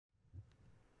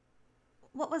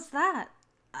What was that?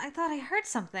 I thought I heard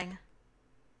something.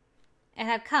 It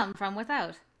had come from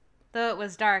without. Though it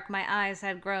was dark, my eyes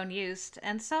had grown used,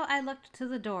 and so I looked to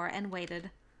the door and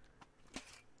waited.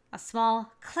 A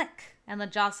small click, and the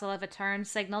jostle of a turn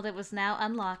signaled it was now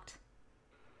unlocked.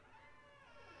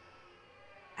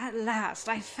 At last,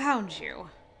 I found you.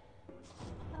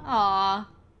 Aww.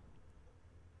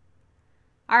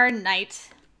 Our knight.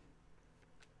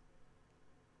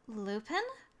 Lupin?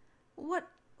 What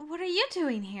are you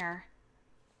doing here?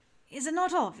 Is it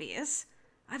not obvious?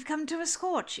 I've come to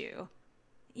escort you.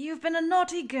 You've been a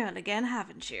naughty girl again,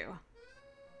 haven't you?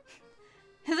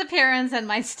 His appearance and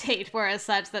my state were as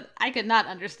such that I could not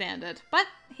understand it, but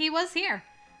he was here.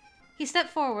 He stepped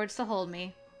forwards to hold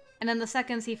me, and in the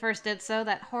seconds he first did so,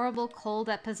 that horrible cold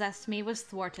that possessed me was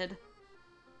thwarted.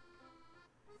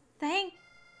 Thank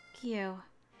you.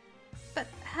 But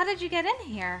how did you get in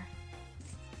here?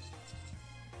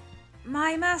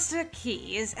 My master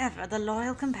key is ever the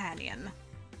loyal companion.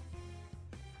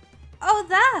 Oh,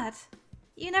 that!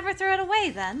 You never threw it away,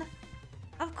 then?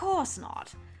 Of course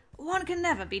not. One can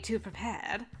never be too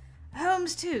prepared.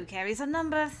 Holmes, too, carries a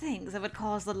number of things that would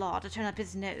cause the law to turn up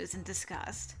his nose in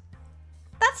disgust.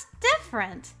 That's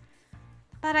different!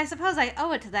 But I suppose I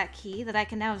owe it to that key that I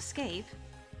can now escape.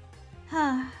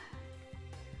 Huh.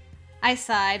 I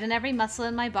sighed, and every muscle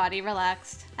in my body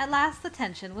relaxed. At last the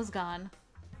tension was gone.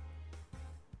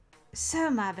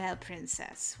 So, my belle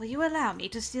princess, will you allow me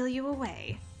to steal you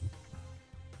away?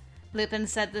 Lupin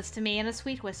said this to me in a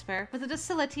sweet whisper, with a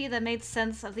docility that made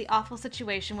sense of the awful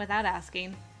situation without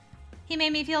asking. He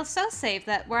made me feel so safe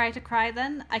that, were I to cry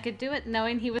then, I could do it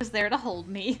knowing he was there to hold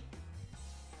me.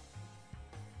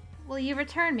 Will you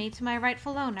return me to my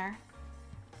rightful owner?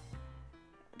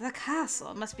 The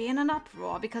castle must be in an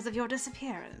uproar because of your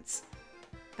disappearance.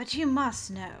 But you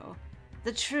must know,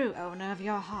 the true owner of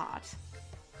your heart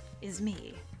is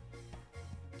me.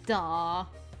 Duh.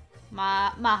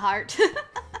 My heart.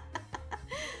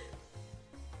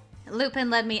 Lupin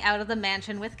led me out of the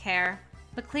mansion with care.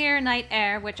 The clear night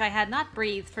air, which I had not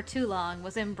breathed for too long,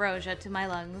 was ambrosia to my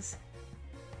lungs.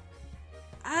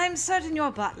 I'm certain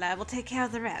your butler will take care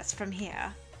of the rest from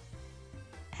here.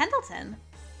 Pendleton?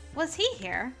 Was he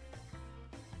here?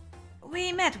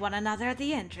 We met one another at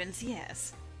the entrance,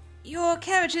 yes. Your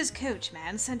carriage's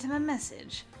coachman sent him a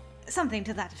message. Something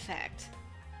to that effect.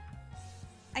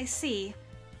 I see.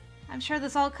 I'm sure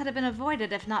this all could have been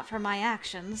avoided if not for my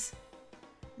actions.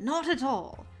 Not at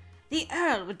all. The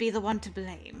Earl would be the one to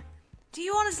blame. Do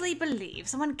you honestly believe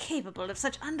someone capable of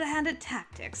such underhanded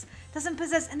tactics doesn't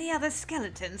possess any other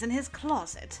skeletons in his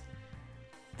closet?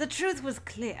 The truth was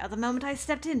clear the moment I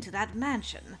stepped into that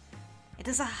mansion. It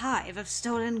is a hive of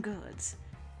stolen goods.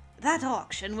 That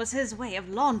auction was his way of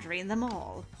laundering them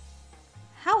all.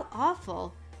 How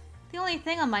awful. The only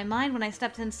thing on my mind when I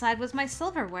stepped inside was my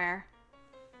silverware.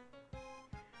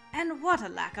 And what a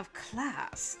lack of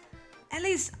class. At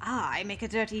least I make a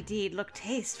dirty deed look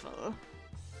tasteful.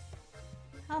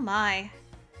 Oh my.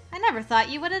 I never thought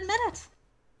you would admit it.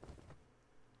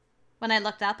 When I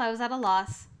looked up, I was at a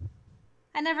loss.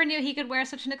 I never knew he could wear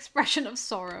such an expression of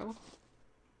sorrow.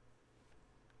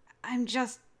 I'm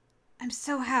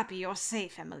so happy you're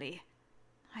safe, Emily.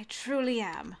 I truly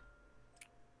am.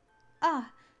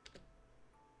 Ah.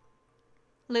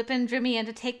 Lupin drew me in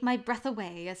to take my breath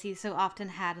away, as he so often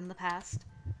had in the past.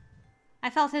 I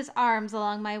felt his arms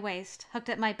along my waist, hooked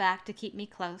at my back to keep me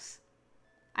close.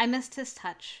 I missed his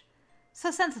touch.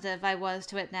 So sensitive I was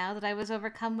to it now that I was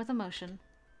overcome with emotion.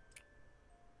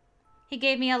 He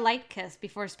gave me a light kiss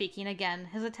before speaking again,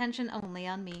 his attention only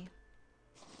on me.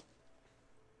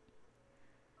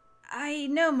 I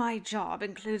know my job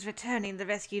includes returning the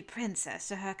rescued princess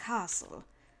to her castle.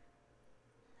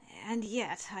 And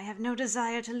yet I have no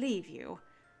desire to leave you.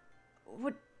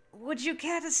 Would you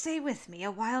care to stay with me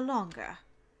a while longer?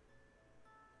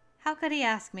 How could he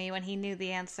ask me when he knew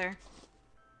the answer?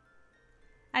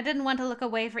 I didn't want to look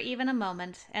away for even a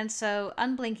moment, and so,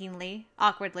 unblinkingly,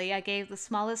 awkwardly, I gave the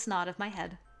smallest nod of my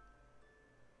head.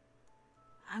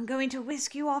 I'm going to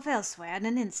whisk you off elsewhere in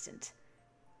an instant.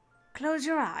 Close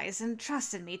your eyes and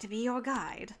trust in me to be your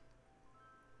guide.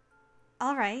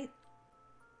 All right.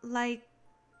 Like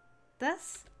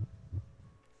this?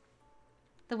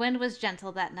 The wind was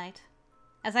gentle that night.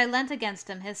 As I leant against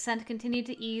him, his scent continued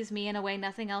to ease me in a way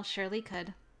nothing else surely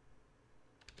could.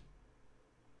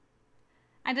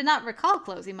 I did not recall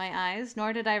closing my eyes,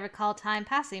 nor did I recall time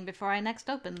passing before I next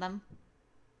opened them.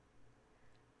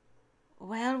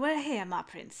 Well, we're here, my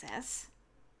princess.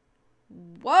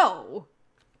 Whoa!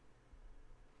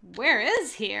 Where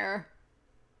is here?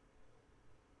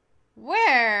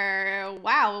 Where?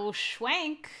 Wow,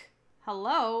 schwank.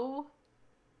 Hello?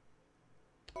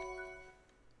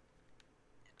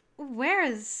 Where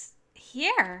is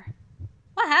here?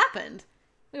 What happened?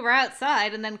 We were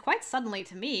outside, and then quite suddenly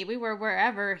to me, we were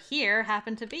wherever here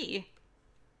happened to be.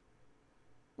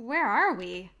 Where are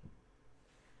we?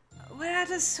 We're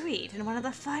at a suite in one of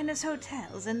the finest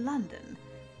hotels in London.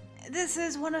 This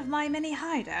is one of my many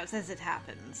hideouts, as it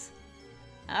happens.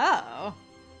 Oh.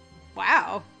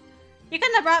 Wow. You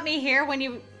couldn't have brought me here when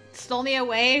you stole me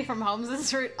away from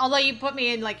Holmes's room. Although you put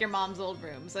me in, like, your mom's old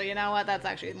room. So you know what? That's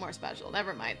actually more special.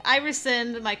 Never mind. I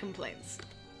rescind my complaints.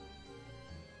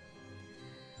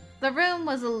 The room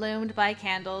was illumined by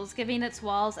candles, giving its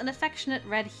walls an affectionate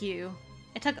red hue.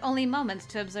 It took only moments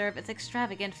to observe its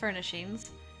extravagant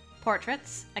furnishings.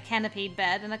 Portraits, a canopied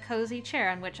bed, and a cozy chair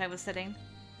on which I was sitting.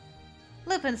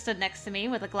 Lupin stood next to me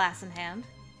with a glass in hand.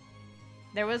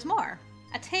 There was more.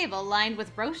 A table lined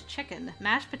with roast chicken,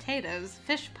 mashed potatoes,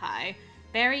 fish pie,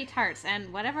 berry tarts,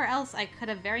 and whatever else I could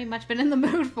have very much been in the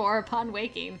mood for upon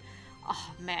waking.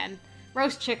 Oh man,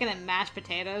 roast chicken and mashed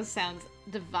potatoes sounds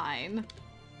divine.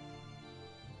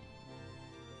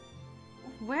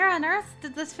 Where on earth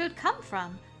did this food come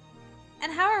from?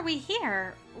 And how are we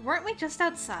here? Weren't we just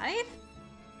outside?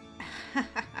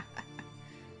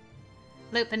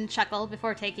 Lupin chuckled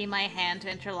before taking my hand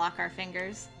to interlock our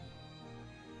fingers.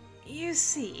 You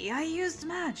see, I used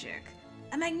magic.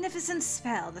 A magnificent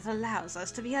spell that allows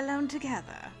us to be alone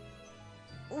together.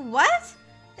 What?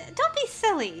 Don't be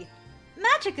silly.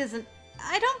 Magic isn't...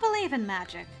 I don't believe in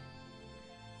magic.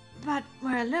 But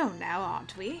we're alone now,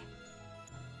 aren't we?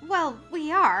 Well,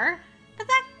 we are. But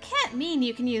that can't mean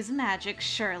you can use magic,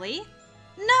 surely.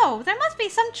 No, there must be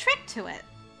some trick to it.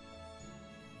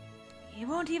 You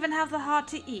won't even have the heart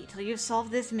to eat till you've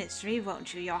solved this mystery,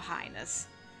 won't you, Your Highness?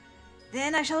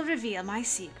 Then I shall reveal my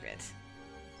secret.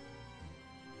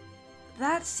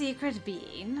 That secret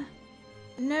being...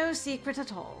 no secret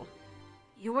at all.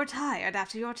 You were tired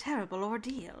after your terrible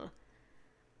ordeal.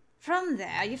 From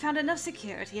there, you found enough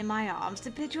security in my arms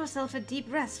to bid yourself a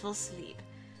deep, restful sleep.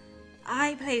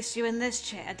 I placed you in this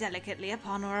chair delicately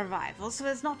upon our arrival so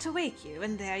as not to wake you,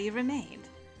 and there you remained.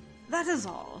 That is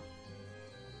all.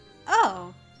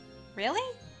 Oh,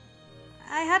 really?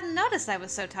 I hadn't noticed I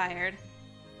was so tired.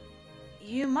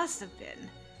 You must have been.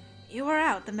 You were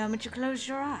out the moment you closed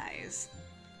your eyes.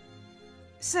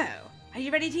 So, are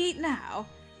you ready to eat now?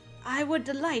 I would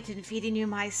delight in feeding you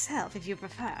myself if you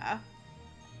prefer.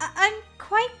 I'm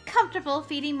quite comfortable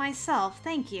feeding myself,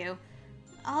 thank you.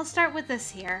 I'll start with this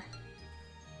here.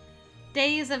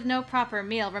 Days of no proper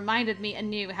meal reminded me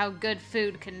anew how good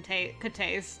food could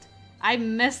taste. I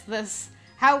missed this.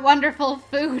 How wonderful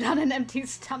food on an empty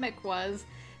stomach was.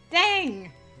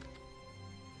 Dang!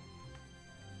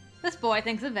 This boy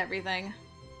thinks of everything.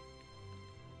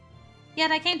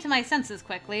 Yet I came to my senses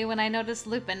quickly when I noticed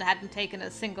Lupin hadn't taken a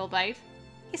single bite.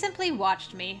 He simply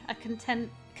watched me,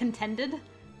 contended?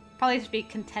 Probably should be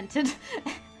contented.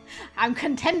 I'm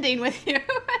contending with you.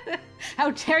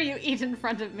 How dare you eat in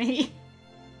front of me?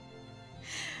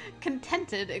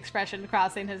 Contented expression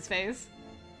crossing his face.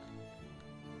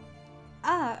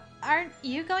 Aren't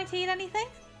you going to eat anything?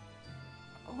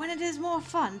 When it is more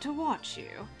fun to watch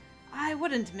you, I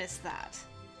wouldn't miss that.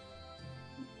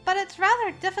 But it's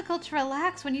rather difficult to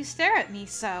relax when you stare at me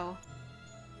so.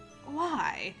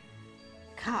 Why?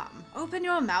 Come, open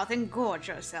your mouth and gorge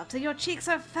yourself till your cheeks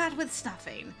are fat with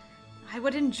stuffing. I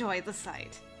would enjoy the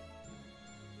sight.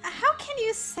 How can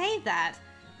you say that?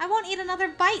 I won't eat another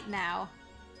bite now.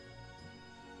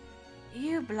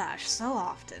 You blush so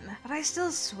often, but I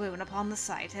still swoon upon the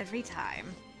sight every time.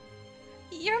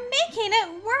 You're making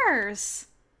it worse.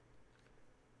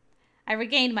 I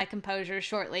regained my composure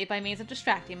shortly by means of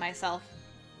distracting myself.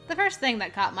 The first thing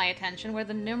that caught my attention were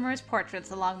the numerous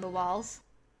portraits along the walls.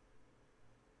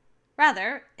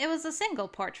 Rather, it was a single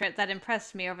portrait that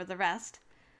impressed me over the rest.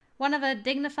 One of a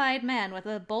dignified man with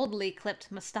a boldly clipped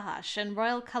moustache and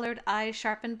royal-colored eyes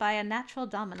sharpened by a natural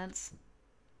dominance.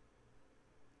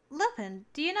 Lupin,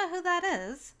 do you know who that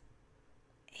is?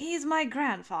 He's my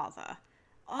grandfather,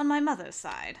 on my mother's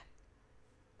side.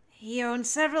 He owns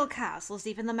several castles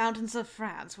deep in the mountains of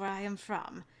France, where I am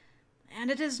from.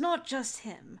 And it is not just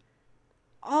him.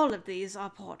 All of these are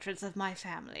portraits of my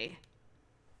family.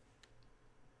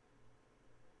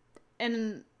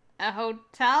 In a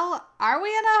hotel? Are we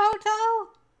in a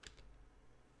hotel?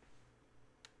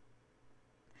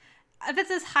 If it's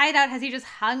his hideout, has he just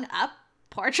hung up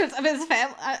portraits of his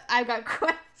family? I've got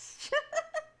questions.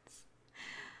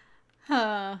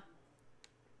 Huh.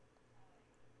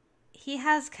 He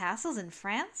has castles in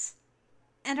France?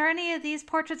 And are any of these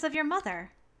portraits of your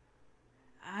mother?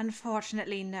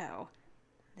 Unfortunately, no.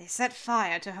 They set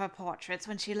fire to her portraits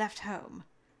when she left home.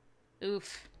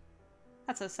 Oof.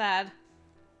 That's so sad.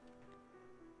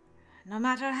 No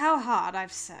matter how hard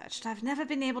I've searched, I've never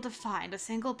been able to find a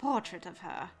single portrait of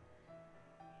her.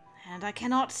 And I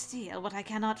cannot steal what I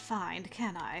cannot find,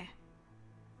 can I?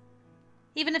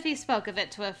 Even if he spoke of it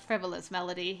to a frivolous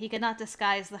melody, he could not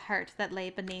disguise the hurt that lay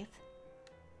beneath.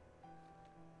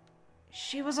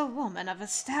 She was a woman of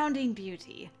astounding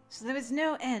beauty, so there is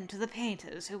no end to the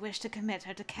painters who wish to commit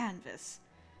her to canvas.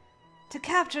 To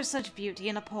capture such beauty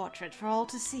in a portrait for all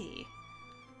to see.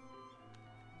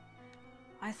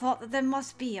 I thought that there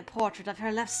must be a portrait of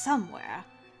her left somewhere.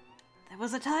 There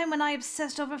was a time when I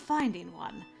obsessed over finding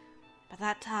one, but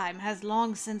that time has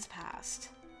long since passed.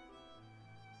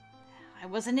 I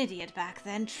was an idiot back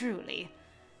then, truly.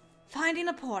 Finding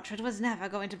a portrait was never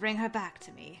going to bring her back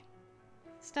to me.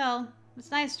 Still,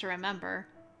 it's nice to remember.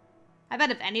 I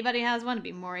bet if anybody has one, it'd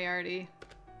be Moriarty.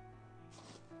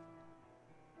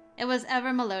 It was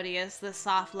ever melodious, the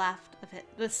soft laugh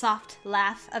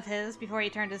of his before he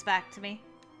turned his back to me.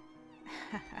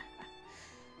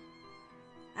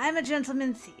 I'm a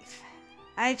gentleman thief.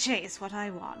 I chase what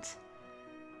I want.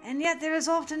 And yet there is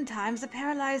oftentimes a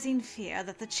paralyzing fear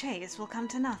that the chase will come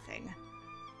to nothing.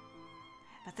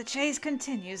 But the chase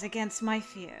continues against my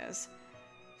fears,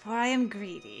 for I am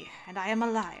greedy, and I am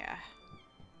a liar.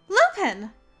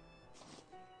 Lupin!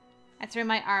 I threw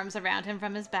my arms around him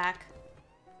from his back.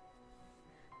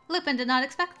 Lupin did not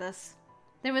expect this.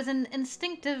 There was an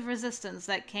instinctive resistance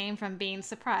that came from being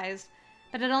surprised,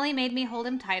 but it only made me hold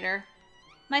him tighter.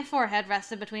 My forehead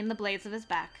rested between the blades of his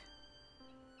back.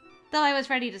 Though I was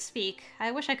ready to speak,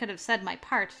 I wish I could have said my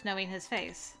part, knowing his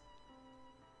face.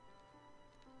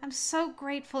 I'm so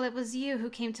grateful it was you who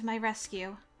came to my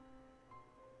rescue.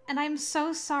 And I'm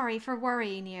so sorry for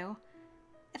worrying you.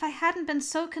 If I hadn't been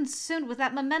so consumed with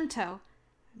that memento...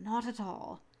 Not at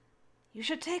all. You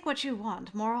should take what you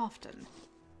want more often.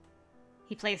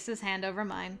 He placed his hand over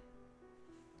mine.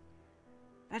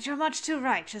 But you're much too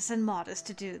righteous and modest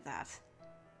to do that.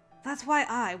 That's why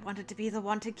I wanted to be the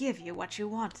one to give you what you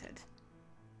wanted.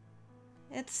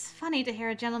 It's funny to hear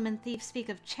a gentleman thief speak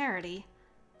of charity.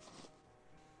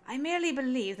 I merely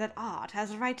believe that art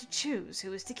has a right to choose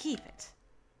who is to keep it.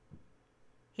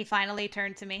 He finally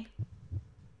turned to me.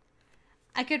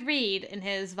 I could read in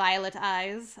his violet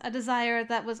eyes a desire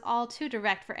that was all too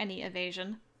direct for any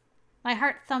evasion. My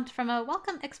heart thumped from a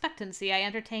welcome expectancy I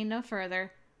entertained no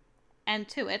further, and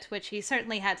to it, which he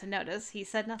certainly had to notice, he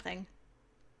said nothing.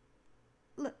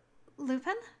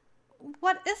 Lupin?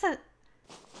 What is it?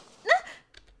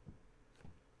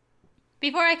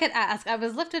 Before I could ask, I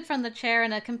was lifted from the chair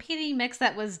in a competing mix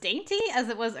that was dainty as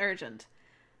it was urgent.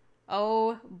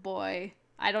 Oh boy,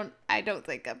 I don't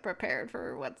think I'm prepared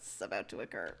for what's about to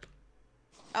occur.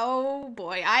 Oh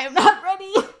boy, I am not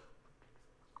ready.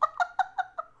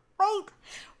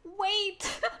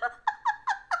 Wait.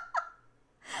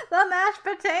 The mashed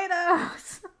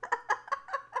potatoes.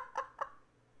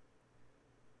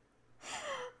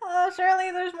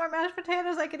 Surely there's more mashed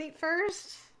potatoes I could eat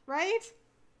first, right?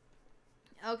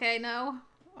 Okay, no.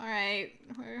 Alright,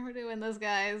 we're doing this,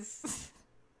 guys.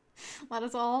 Let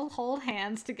us all hold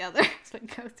hands together as we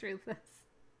go through this.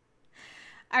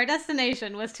 Our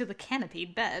destination was to the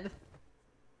canopied bed.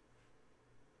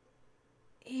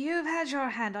 You've had your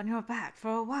hand on your back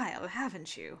for a while,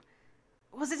 haven't you?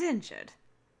 Was it injured?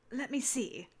 Let me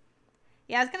see.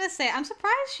 Yeah, I was gonna say, I'm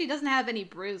surprised she doesn't have any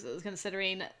bruises,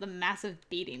 considering the massive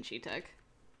beating she took.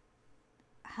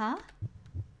 Huh?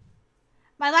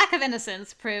 My lack of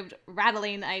innocence proved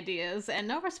rattling ideas, and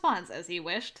no response as he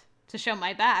wished. To show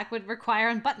my back would require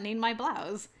unbuttoning my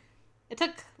blouse. It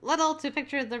took little to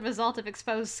picture the result of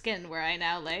exposed skin where I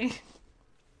now lay.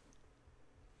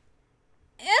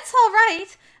 It's all right.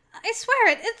 I swear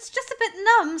it. It's just a bit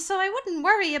numb, so I wouldn't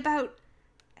worry about...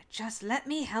 Just let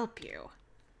me help you.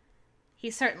 He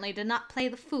certainly did not play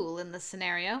the fool in this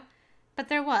scenario, but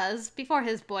there was, before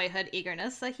his boyhood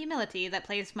eagerness, a humility that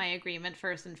placed my agreement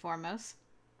first and foremost.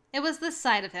 It was this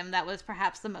side of him that was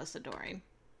perhaps the most adoring.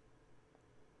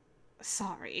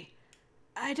 Sorry.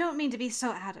 I don't mean to be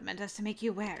so adamant as to make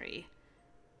you wary.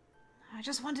 I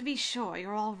just want to be sure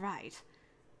you're all right.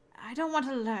 I don't want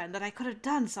to learn that I could have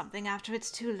done something after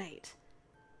it's too late.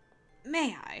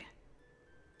 May I?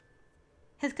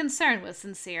 His concern was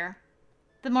sincere.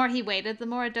 The more he waited, the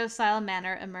more a docile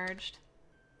manner emerged.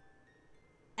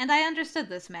 And I understood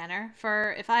this manner,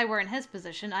 for if I were in his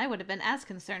position, I would have been as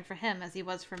concerned for him as he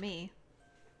was for me.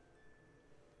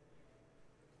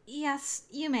 Yes,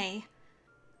 you may.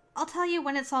 I'll tell you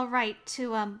when it's all right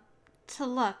to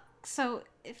look, so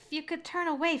if you could turn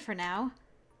away for now.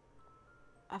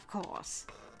 Of course.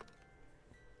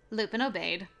 Lupin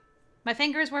obeyed. My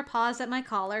fingers were paused at my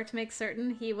collar to make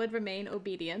certain he would remain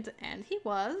obedient, and he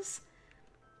was.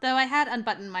 Though I had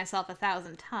unbuttoned myself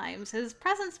 1,000 times, his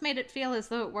presence made it feel as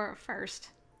though it were a first.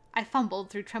 I fumbled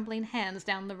through trembling hands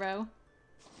down the row.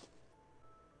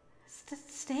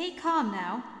 Stay calm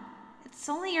now. It's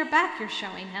only your back you're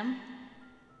showing him.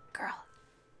 Girl,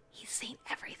 he's seen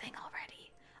everything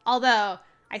already. Although,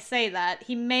 I say that,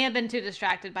 he may have been too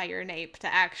distracted by your nape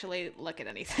to actually look at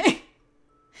anything.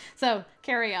 So,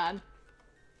 carry on.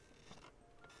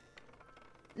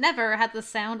 Never had the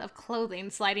sound of clothing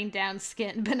sliding down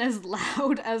skin been as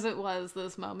loud as it was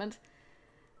this moment.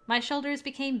 My shoulders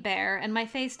became bare, and my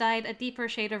face dyed a deeper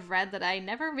shade of red that I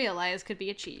never realized could be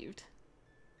achieved.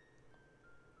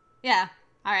 Yeah,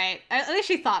 alright. At least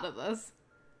she thought of this.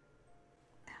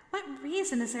 What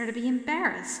reason is there to be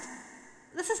embarrassed?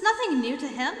 This is nothing new to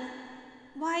him.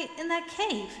 Why, in that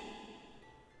cave.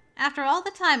 After all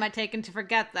the time I'd taken to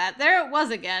forget that, there it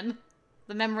was again.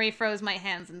 The memory froze my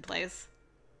hands in place.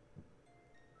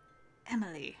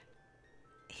 Emily.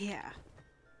 Here.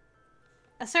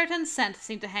 A certain scent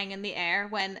seemed to hang in the air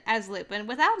when, as Lupin,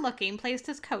 without looking, placed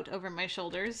his coat over my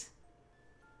shoulders.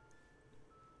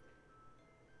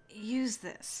 Use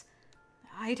this.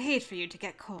 I'd hate for you to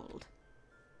get cold.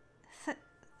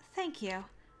 Thank you.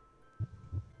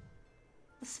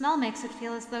 The smell makes it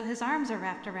feel as though his arms are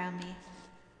wrapped around me.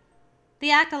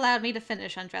 The act allowed me to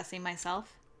finish undressing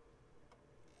myself.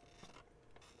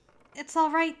 It's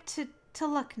all right to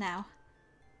look now.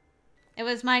 It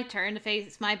was my turn to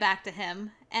face my back to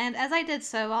him, and as I did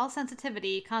so, all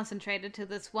sensitivity concentrated to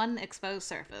this one exposed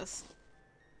surface.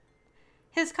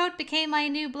 His coat became my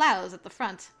new blouse at the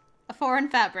front, a foreign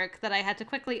fabric that I had to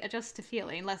quickly adjust to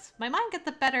feeling, lest my mind get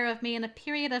the better of me in a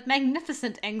period of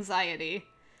magnificent anxiety.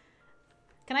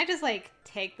 Can I just,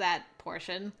 take that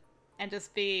portion and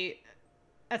just be,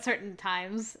 at certain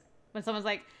times, when someone's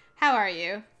like, how are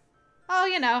you? Oh,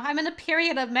 I'm in a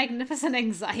period of magnificent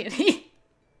anxiety.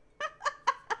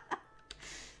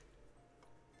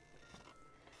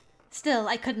 Still,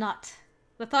 I could not.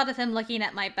 The thought of him looking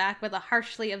at my back with a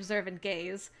harshly observant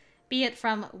gaze, be it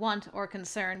from want or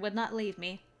concern, would not leave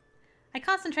me. I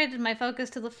concentrated my focus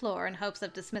to the floor in hopes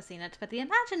of dismissing it, but the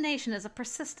imagination is a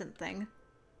persistent thing.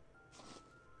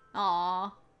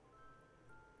 Aww.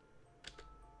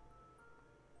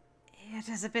 It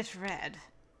is a bit red.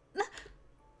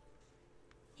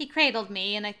 He cradled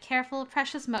me in a careful,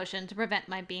 precious motion to prevent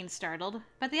my being startled,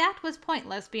 but the act was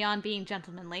pointless beyond being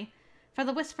gentlemanly, for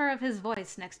the whisper of his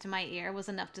voice next to my ear was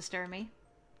enough to stir me.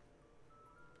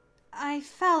 I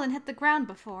fell and hit the ground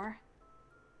before.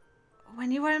 When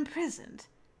you were imprisoned.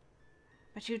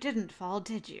 But you didn't fall,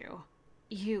 did you?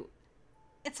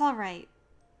 It's all right.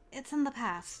 It's in the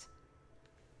past.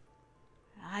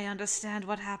 I understand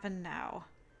what happened now.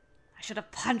 I should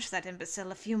have punched that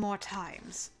imbecile a few more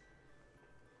times.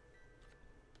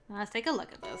 Let's take a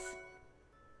look at this.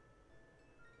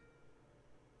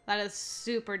 That is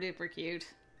super duper cute.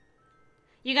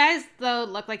 You guys, though,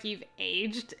 look like you've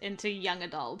aged into young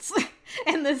adults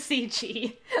in the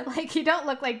CG. Like, you don't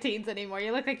look like teens anymore.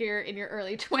 You look like you're in your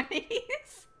early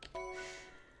 20s.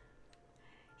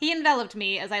 He enveloped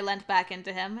me as I leant back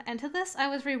into him, and to this I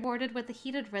was rewarded with the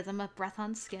heated rhythm of breath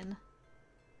on skin.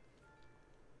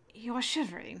 You're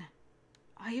shivering.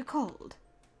 Are you cold?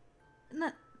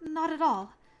 Not at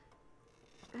all.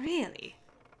 Really?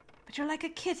 But you're like a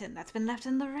kitten that's been left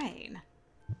in the rain.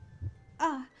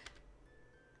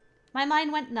 My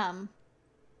mind went numb.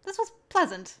 This was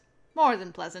pleasant. More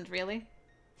than pleasant, really.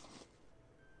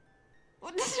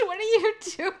 What are you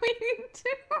doing to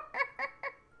her?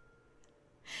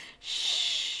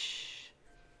 Shh.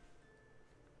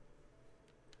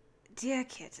 Dear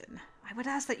kitten, I would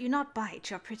ask that you not bite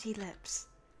your pretty lips.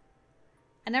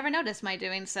 I never noticed my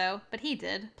doing so, but he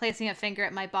did, placing a finger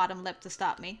at my bottom lip to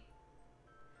stop me.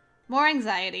 More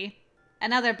anxiety.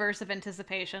 Another burst of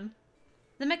anticipation.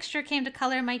 The mixture came to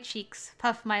color my cheeks,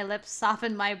 puff my lips,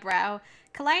 soften my brow,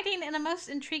 colliding in a most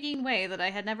intriguing way that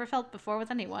I had never felt before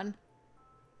with anyone.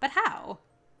 But how?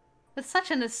 With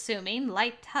such an assuming,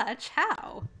 light touch,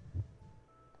 how?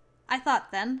 I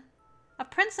thought then, a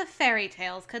prince of fairy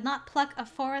tales could not pluck a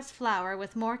forest flower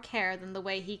with more care than the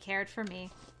way he cared for me.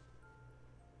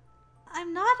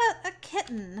 I'm not a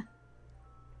kitten.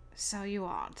 So you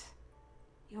aren't.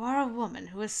 You are a woman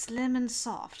who is slim and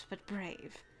soft, but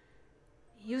brave.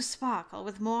 You sparkle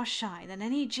with more shine than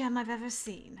any gem I've ever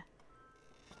seen.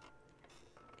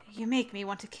 You make me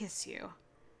want to kiss you,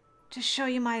 to show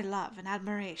you my love and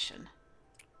admiration.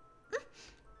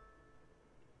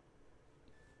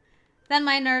 Then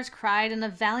my nerves cried in a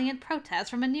valiant protest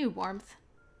from a new warmth.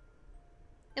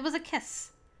 It was a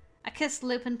kiss, A kiss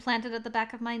Lupin planted at the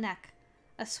back of my neck.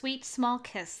 A sweet, small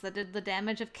kiss that did the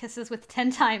damage of kisses with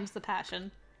 10 times the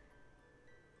passion.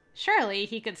 Surely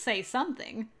he could say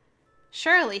something.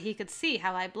 Surely he could see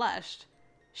how I blushed.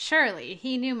 Surely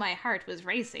he knew my heart was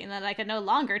racing and that I could no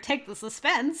longer take the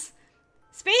suspense.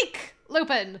 Speak,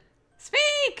 Lupin!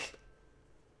 Speak!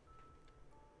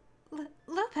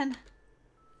 Lupin.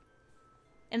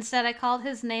 Instead, I called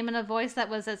his name in a voice that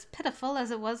was as pitiful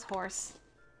as it was hoarse.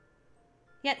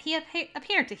 Yet he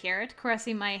appeared to hear it,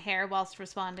 caressing my hair whilst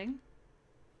responding.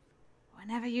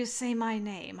 Whenever you say my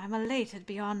name, I'm elated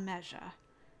beyond measure.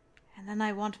 And then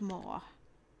I want more.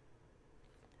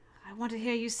 I want to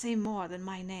hear you say more than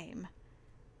my name.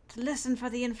 To listen for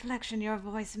the inflection your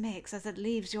voice makes as it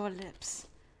leaves your lips.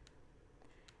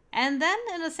 And then,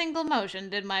 in a single motion,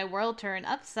 did my world turn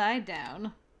upside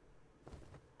down.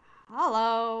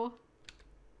 Hello.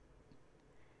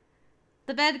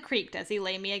 The bed creaked as he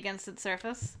lay me against its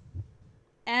surface.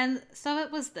 And so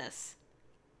it was this.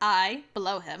 I,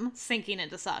 below him, sinking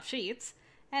into soft sheets,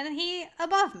 and he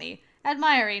above me,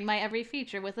 admiring my every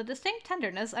feature with a distinct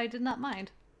tenderness I did not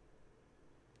mind.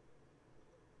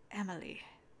 Emily,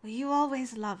 will you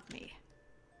always love me?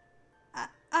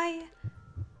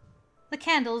 The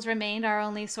candles remained our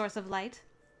only source of light.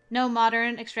 No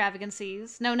modern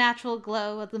extravagancies, no natural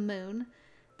glow of the moon.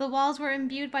 The walls were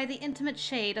imbued by the intimate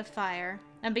shade of fire,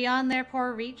 and beyond their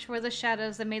poor reach were the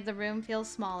shadows that made the room feel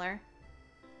smaller.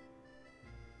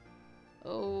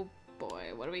 Oh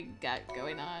boy, what do we got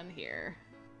going on here?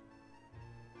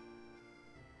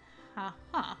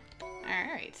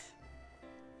 Alright.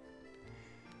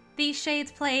 These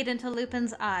shades played into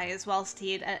Lupin's eyes whilst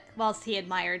he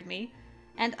admired me,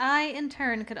 and I, in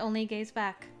turn, could only gaze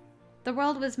back. The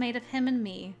world was made of him and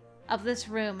me, of this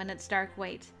room and its dark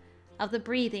weight, of the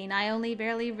breathing I only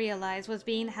barely realized was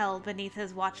being held beneath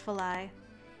his watchful eye.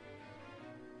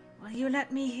 Will you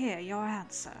let me hear your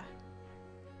answer?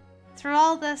 Through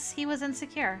all this, he was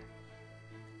insecure.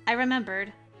 I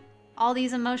remembered. All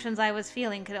these emotions I was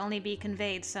feeling could only be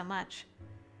conveyed so much.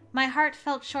 My heart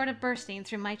felt short of bursting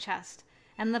through my chest,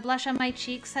 and the blush on my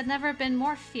cheeks had never been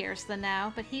more fierce than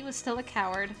now, but he was still a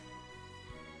coward.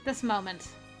 This moment,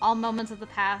 all moments of the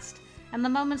past, and the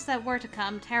moments that were to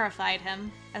come terrified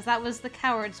him, as that was the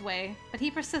coward's way, but he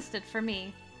persisted for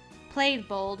me, played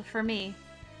bold for me.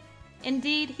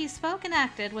 Indeed, he spoke and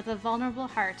acted with a vulnerable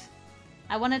heart.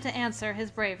 I wanted to answer his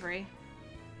bravery.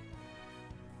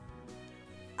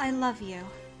 I love you.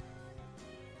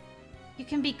 You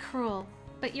can be cruel,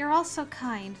 but you're also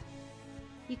kind.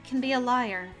 You can be a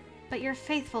liar, but you're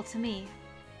faithful to me.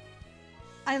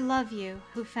 I love you,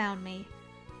 who found me,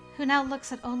 who now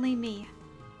looks at only me.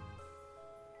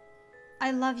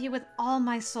 I love you with all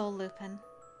my soul, Lupin,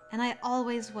 and I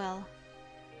always will.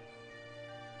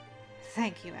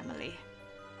 Thank you, Emily.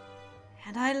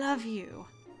 And I love you.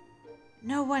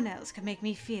 No one else can make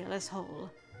me feel as whole.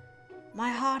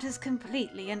 My heart is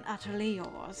completely and utterly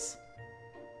yours.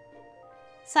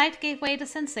 Sight gave way to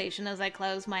sensation as I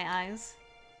closed my eyes.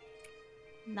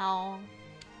 No.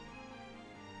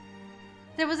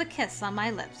 There was a kiss on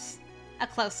my lips, a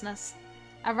closeness,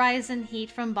 a rise in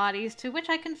heat from bodies to which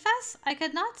I confess I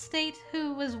could not state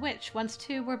who was which once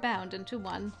two were bound into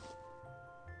one.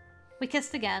 We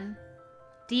kissed again.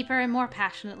 Deeper and more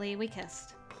passionately we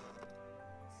kissed.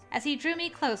 As he drew me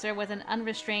closer with an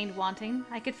unrestrained wanting,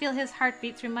 I could feel his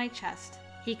heartbeat through my chest.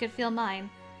 He could feel mine,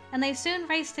 and they soon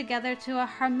raced together to a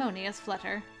harmonious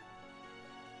flutter.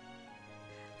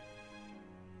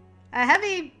 A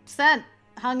heavy scent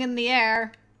hung in the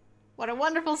air. What a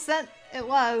wonderful scent it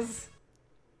was.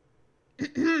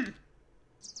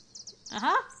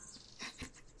 Uh-huh.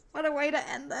 What a way to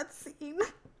end that scene.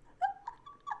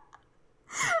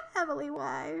 Emily,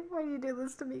 why? Why do you do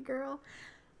this to me, girl?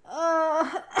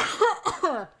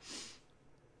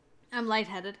 I'm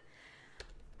lightheaded.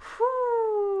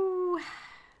 Whew.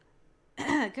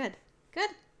 Good.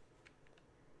 Good.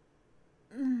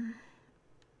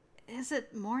 Is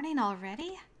it morning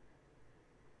already?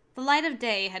 The light of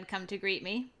day had come to greet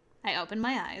me. I opened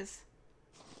my eyes.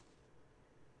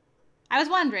 I was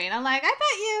wondering, I'm like, I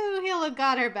bet you he'll have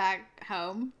got her back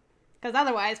home. Because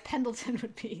otherwise, Pendleton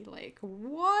would be like,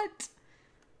 what?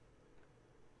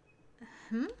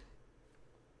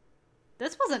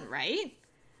 This wasn't right.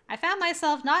 I found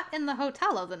myself not in the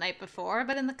hotel of the night before,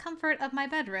 but in the comfort of my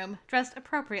bedroom, dressed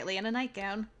appropriately in a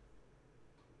nightgown.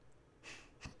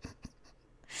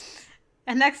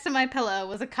 And next to my pillow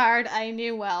was a card I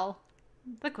knew well.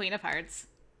 The Queen of Hearts.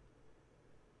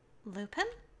 Lupin?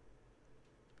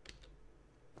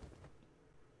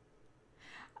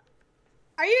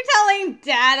 Are you telling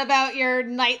Dad about your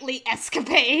nightly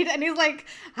escapade? And he's like,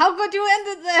 how could you end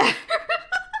it there?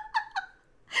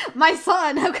 My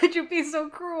son, how could you be so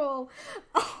cruel?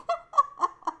 Oh,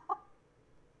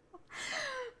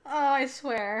 I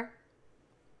swear.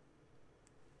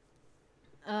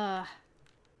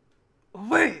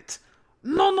 Wait!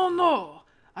 No!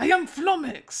 I am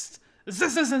flummoxed!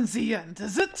 This isn't the end,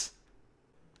 is it?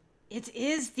 It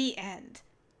is the end.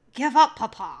 Give up,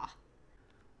 Papa.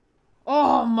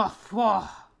 Oh, ma foi!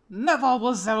 Never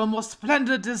was there a more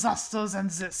splendid disaster than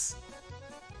this.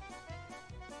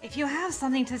 If you have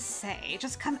something to say,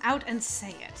 just come out and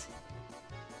say it.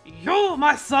 You,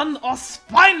 my son, are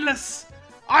spineless!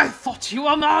 I thought you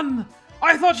a man!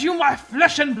 I thought you my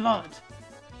flesh and blood!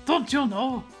 Don't you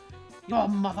know? Your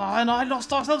mother and I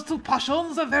lost ourselves to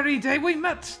passion the very day we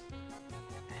met.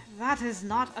 That is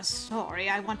not a story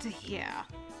I want to hear.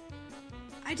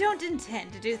 I don't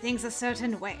intend to do things a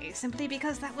certain way simply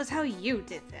because that was how you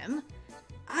did them.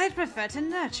 I'd prefer to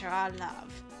nurture our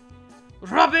love.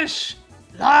 Rubbish!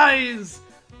 Lies!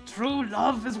 True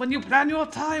love is when you plan your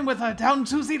time with her down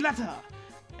to the letter,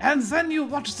 and then you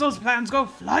watch those plans go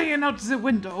flying out the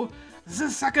window the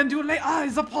second you lay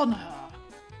eyes upon her.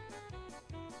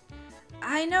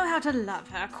 I know how to love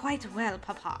her quite well,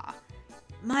 Papa.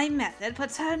 My method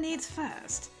puts her needs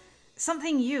first.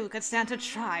 Something you could stand to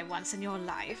try once in your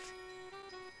life.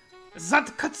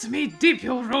 That cuts me deep,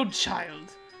 you rude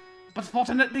child. But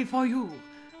fortunately for you,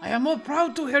 I am more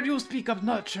proud to hear you speak of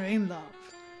nurturing love.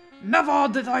 Never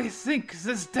did I think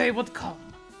this day would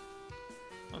come.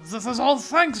 This is all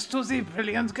thanks to the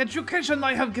brilliant education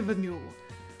I have given you.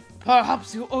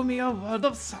 Perhaps you owe me a word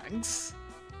of thanks?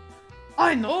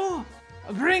 I know.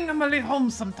 Bring Emily home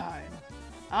sometime.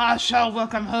 I shall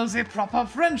welcome her the proper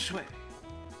French way.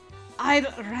 I'd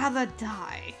rather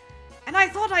die. And I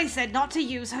thought I said not to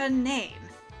use her name.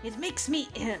 It makes me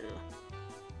ill.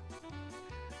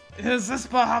 Is this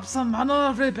perhaps a manner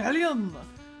of rebellion?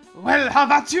 Well, have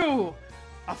at you!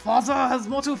 A father has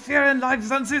more to fear in life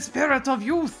than the spirit of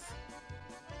youth.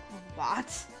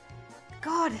 What?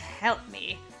 God help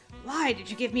me. Why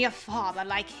did you give me a father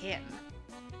like him?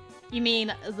 You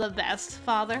mean the best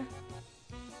father?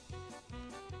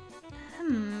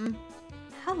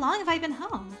 How long have I been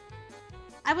home?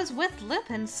 I was with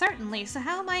Lupin, certainly, so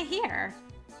how am I here?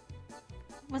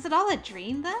 Was it all a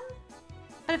dream, then?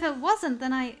 But if it wasn't,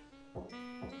 then I...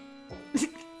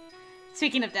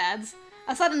 Speaking of dads,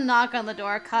 a sudden knock on the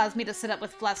door caused me to sit up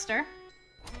with fluster.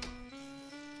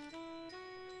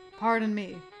 Pardon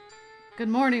me. Good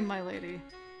morning, my lady.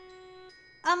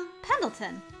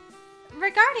 Pendleton.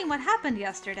 Regarding what happened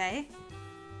yesterday...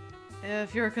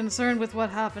 If you're concerned with what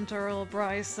happened to Earl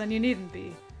Bryce, then you needn't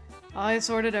be. I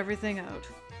sorted everything out.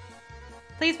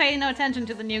 Please pay no attention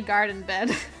to the new garden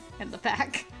bed in the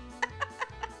back.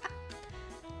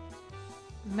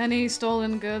 Many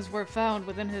stolen goods were found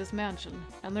within his mansion,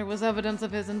 and there was evidence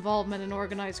of his involvement in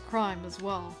organized crime as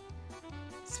well.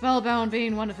 Spellbound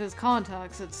being one of his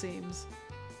contacts, it seems.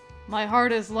 My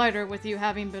heart is lighter with you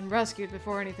having been rescued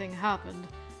before anything happened,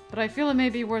 but I feel it may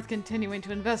be worth continuing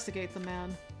to investigate the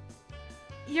man.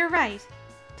 You're right.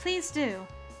 Please do.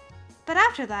 But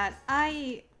after that,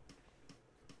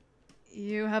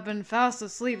 You have been fast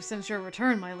asleep since your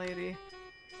return, my lady.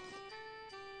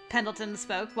 Pendleton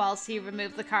spoke whilst he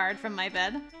removed the card from my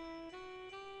bed.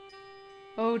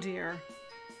 Oh dear.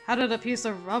 How did a piece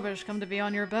of rubbish come to be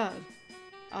on your bed?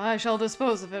 I shall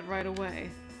dispose of it right away.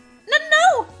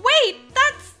 No! Wait!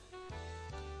 That's...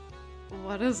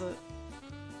 What is it?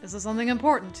 Is it something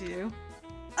important to you?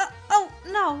 Oh,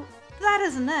 no. That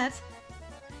isn't it.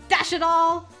 Dash it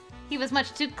all! He was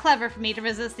much too clever for me to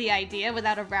resist the idea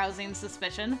without arousing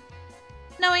suspicion.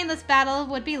 Knowing this battle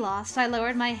would be lost, I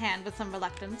lowered my hand with some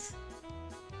reluctance.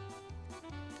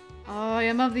 I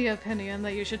am of the opinion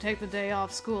that you should take the day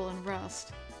off school and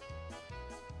rest.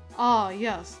 Ah,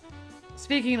 yes.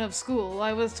 Speaking of school,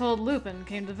 I was told Lupin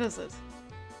came to visit.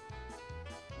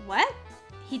 What?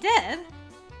 He did?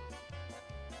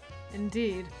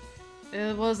 Indeed.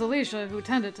 It was Alicia who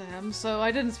tended to him, so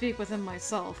I didn't speak with him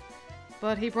myself,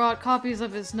 but he brought copies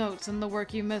of his notes and the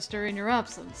work you missed during your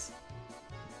absence.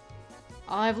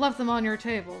 I've left them on your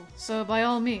table, so by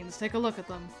all means take a look at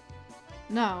them.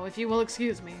 Now, if you will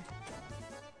excuse me.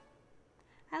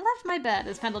 I left my bed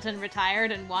as Pendleton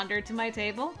retired and wandered to my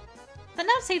table. The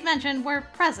notes he'd mentioned were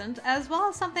present, as well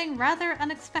as something rather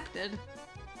unexpected.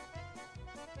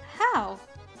 How?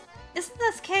 Isn't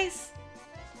this case...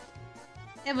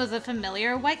 It was a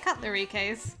familiar white cutlery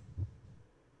case.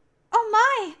 Oh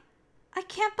my! I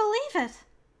can't believe it!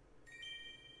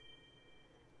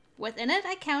 Within it,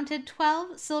 I counted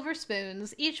 12 silver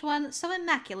spoons, each one so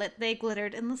immaculate they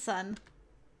glittered in the sun.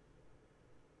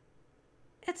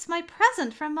 It's my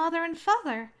present from Mother and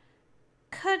Father.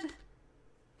 Could...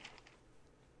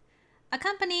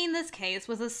 Accompanying this case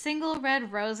was a single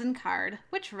red rose and card,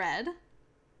 which read,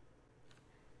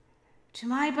 To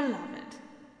my beloved,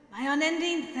 my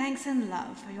unending thanks and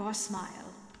love for your smile.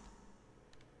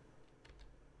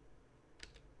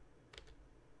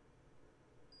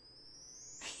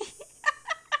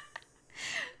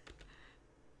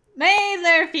 May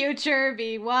their future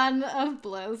be one of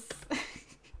bliss.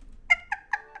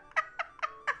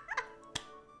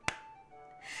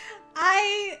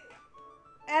 I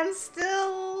am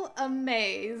still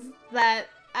amazed that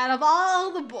out of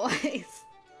all the boys,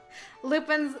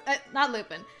 Lupin's, not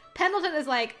Lupin, Pendleton is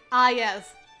like, ah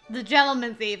yes, the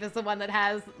gentleman thief is the one that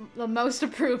has the most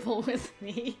approval with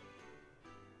me.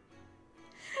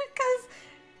 Because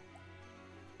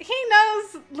he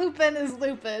knows Lupin is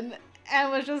Lupin, and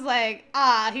was just like,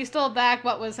 ah, he stole back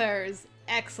what was hers.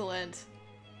 Excellent.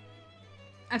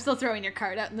 I'm still throwing your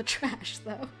card out in the trash,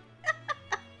 though.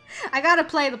 I gotta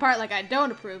play the part like I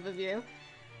don't approve of you.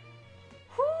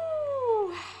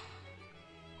 Whew.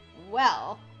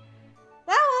 Well,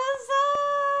 that was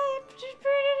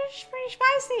pretty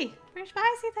spicy. Pretty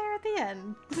spicy there at the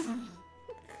end.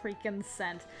 Freaking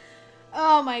scent.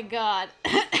 Oh my god.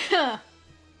 That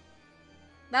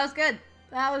was good.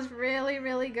 That was really,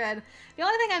 really good. The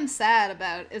only thing I'm sad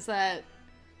about is that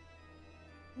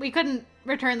we couldn't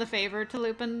return the favor to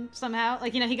Lupin somehow.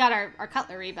 Like, you know, he got our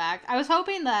cutlery back. I was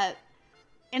hoping that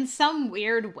in some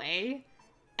weird way,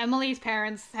 Emily's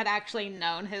parents had actually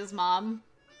known his mom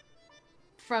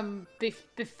from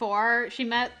before she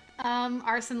met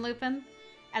Arsene Lupin.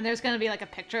 And there's going to be like a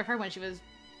picture of her when she was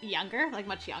younger, like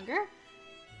much younger.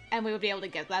 And we would be able to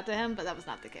get that to him, but that was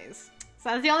not the case. So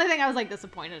that's the only thing I was like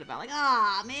disappointed about. Like,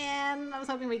 ah, man, I was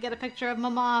hoping we'd get a picture of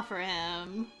Mama for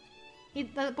him.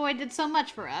 The boy did so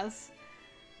much for us.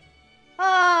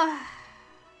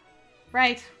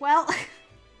 Right, well,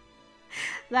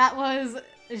 that was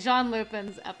Jean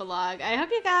Lupin's epilogue. I hope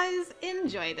you guys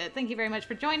enjoyed it. Thank you very much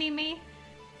for joining me.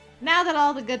 Now that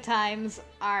all the good times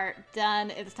are done,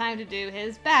 it's time to do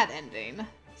his bad ending.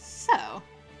 So,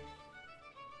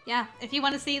 yeah, if you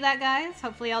want to see that, guys,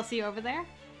 hopefully I'll see you over there.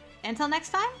 Until next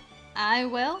time, I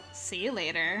will see you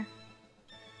later.